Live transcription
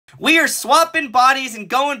We are swapping bodies and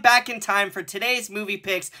going back in time for today's movie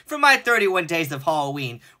picks for my 31 Days of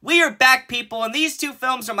Halloween. We are back, people, and these two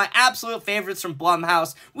films are my absolute favorites from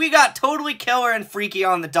Blumhouse. We got Totally Killer and Freaky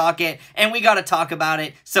on the docket, and we gotta talk about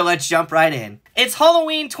it, so let's jump right in. It's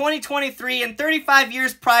Halloween 2023, and 35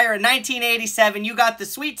 years prior in 1987, you got the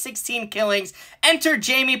Sweet 16 killings. Enter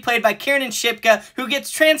Jamie, played by Kiernan Shipka, who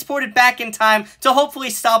gets transported back in time to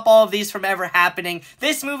hopefully stop all of these from ever happening.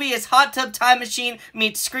 This movie is Hot Tub Time Machine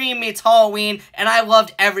meets Scream meets Halloween, and I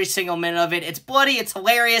loved every single minute of it. It's bloody, it's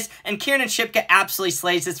hilarious, and Kiernan Shipka absolutely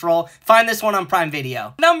slays this role. Find this one on Prime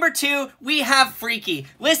Video. Number 2, we have Freaky.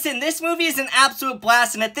 Listen, this movie is an absolute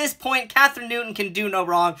blast, and at this point, Kathryn Newton can do no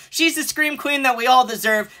wrong. She's the Scream Queen that we all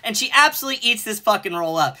deserve, and she absolutely eats this fucking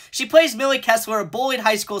role up. She plays Millie Kessler, a bullied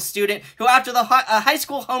high school student, who after the high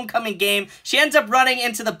school homecoming game, she ends up running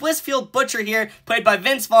into the Blissfield Butcher here, played by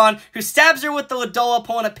Vince Vaughn, who stabs her with the Ladola,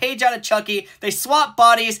 pulling a page out of Chucky. They swap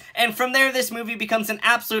bodies, and from there, this movie becomes an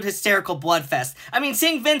absolute hysterical bloodfest. I mean,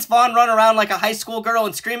 seeing Vince Vaughn run around like a high school girl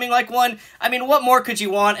and screaming like one, I mean, what more could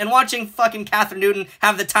you want? And watching fucking Kathryn Newton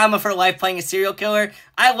have the time of her life playing a serial killer,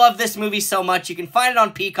 I love this movie so much. You can find it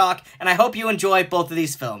on Peacock, and I hope you enjoy both of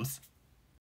these films.